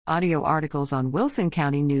Audio articles on Wilson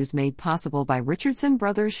County News made possible by Richardson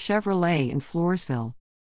Brothers Chevrolet in Floresville.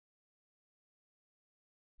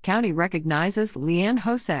 County recognizes Leanne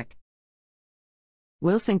Hosek.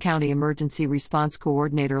 Wilson County Emergency Response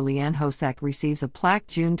Coordinator Leanne Hosek receives a plaque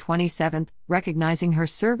June 27, recognizing her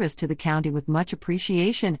service to the county with much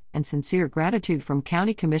appreciation and sincere gratitude from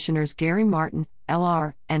County Commissioners Gary Martin,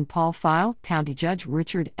 L.R., and Paul File, County Judge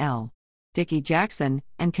Richard L. Dickey Jackson,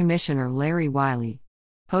 and Commissioner Larry Wiley.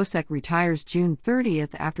 Hosek retires June 30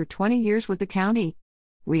 after 20 years with the county.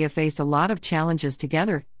 "We have faced a lot of challenges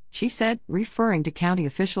together," she said, referring to county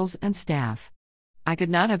officials and staff. "I could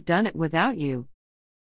not have done it without you.